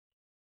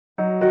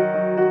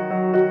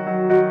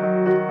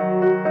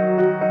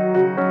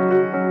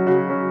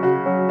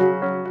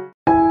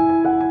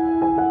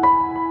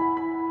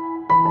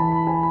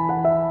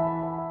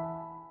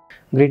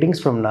Greetings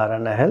from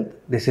Narayana Health.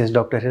 This is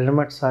Dr.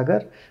 Hiremath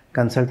Sagar,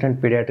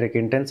 Consultant Pediatric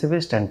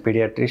Intensivist and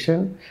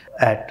Pediatrician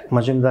at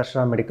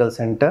Majumdar Medical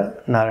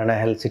Center, Narayana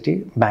Health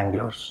City,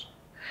 Bangalore.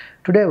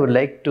 Today I would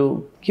like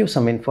to give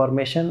some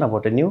information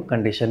about a new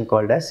condition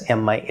called as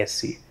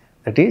MISC,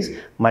 that is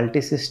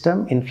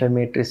Multisystem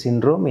Inflammatory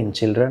Syndrome in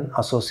children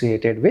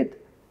associated with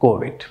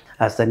COVID.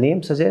 As the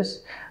name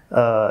suggests,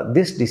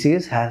 this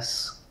disease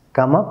has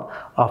come up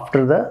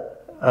after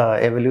the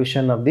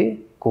evolution of the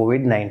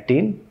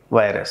COVID-19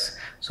 virus.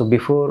 So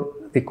before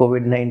the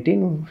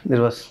COVID-19,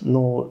 there was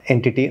no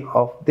entity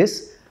of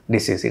this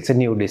disease. It's a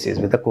new disease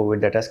with the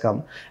COVID that has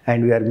come,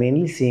 and we are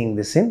mainly seeing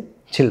this in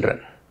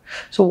children.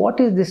 So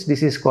what is this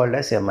disease called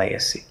as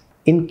MISC?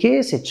 In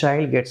case a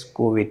child gets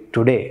COVID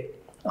today,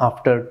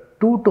 after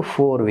 2 to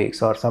 4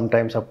 weeks or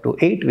sometimes up to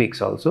 8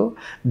 weeks also,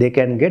 they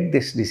can get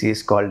this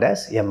disease called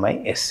as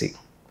MISC.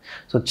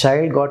 So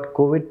child got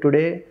COVID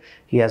today,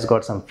 he has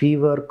got some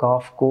fever,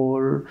 cough,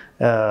 cold,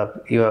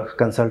 you have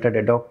consulted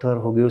a doctor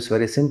who gives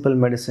very simple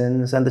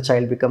medicines, and the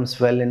child becomes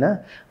well in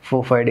a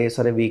 4-5 days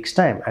or a week's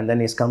time, and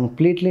then is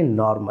completely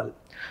normal.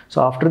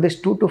 So after this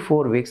 2 to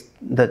 4 weeks,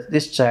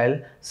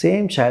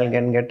 same child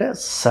can get a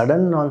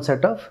sudden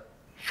onset of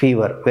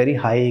fever, very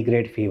high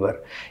grade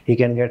fever. He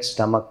can get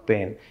stomach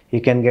pain,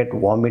 he can get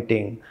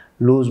vomiting,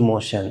 loose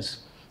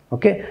motions.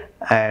 Okay,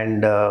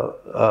 and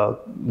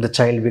the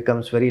child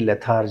becomes very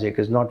lethargic,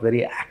 is not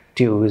very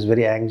active, is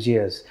very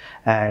anxious,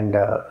 and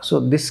so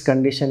this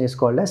condition is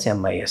called as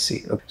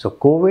MISC. So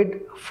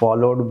COVID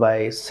followed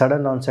by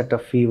sudden onset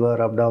of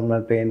fever,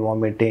 abdominal pain,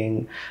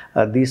 vomiting.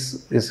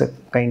 This is a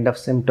kind of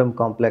symptom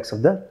complex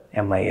of the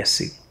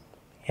MISC.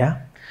 Yeah,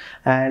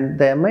 and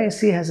the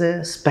MISC has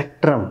a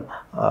spectrum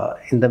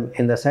in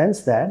the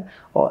sense that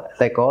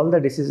like all the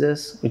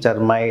diseases which are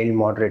mild,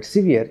 moderate,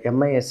 severe,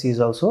 MISC is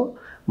also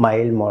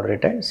mild,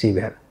 moderate and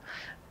severe.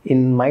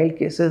 In mild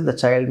cases, the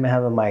child may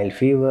have a mild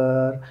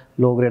fever,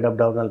 low grade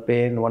abdominal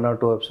pain, 1 or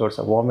 2 episodes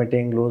of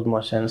vomiting, loose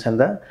motions, and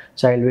the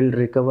child will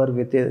recover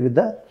with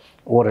the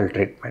oral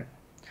treatment.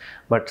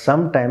 But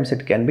sometimes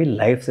it can be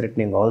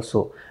life-threatening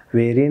also,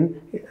 wherein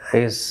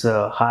his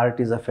heart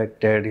is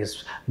affected,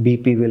 his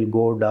BP will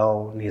go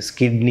down, his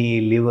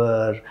kidney,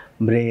 liver,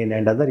 brain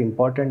and other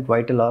important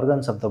vital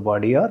organs of the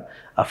body are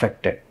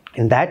affected.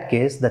 In that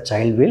case, the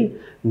child will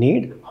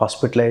need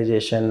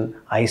hospitalization,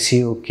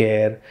 ICU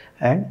care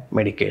and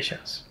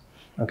medications.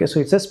 Okay,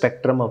 so it's a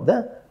spectrum of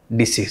the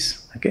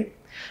disease. Okay,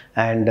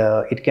 and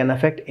it can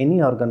affect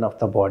any organ of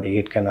the body.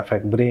 It can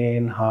affect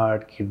brain,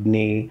 heart,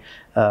 kidney,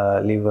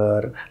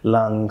 liver,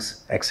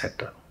 lungs,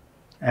 etc.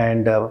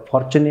 And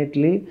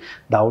fortunately,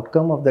 the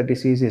outcome of the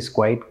disease is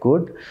quite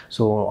good.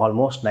 So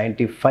almost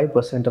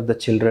 95% of the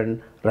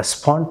children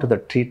respond to the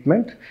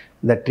treatment.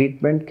 The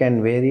treatment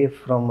can vary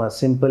from a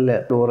simple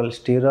oral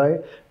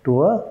steroid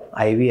to a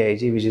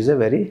IVIG, which is a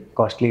very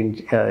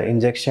costly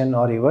injection,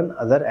 or even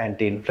other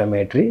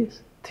anti-inflammatory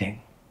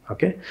thing.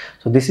 Okay,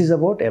 so this is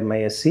about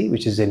MISC,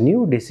 which is a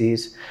new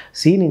disease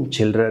seen in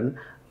children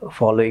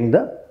following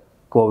the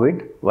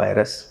COVID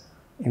virus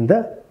in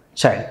the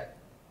child.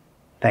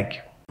 Thank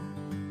you.